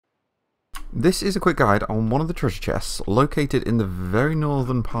This is a quick guide on one of the treasure chests located in the very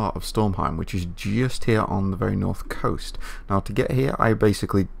northern part of Stormheim, which is just here on the very north coast. Now to get here I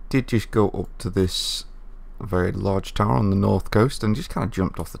basically did just go up to this very large tower on the north coast and just kind of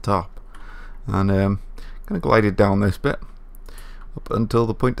jumped off the top. And kind of glided down this bit up until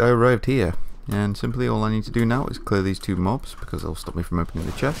the point I arrived here. And simply all I need to do now is clear these two mobs because they'll stop me from opening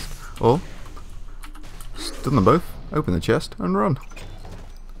the chest. Or stun them both, open the chest and run.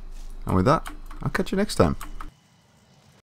 And with that, I'll catch you next time.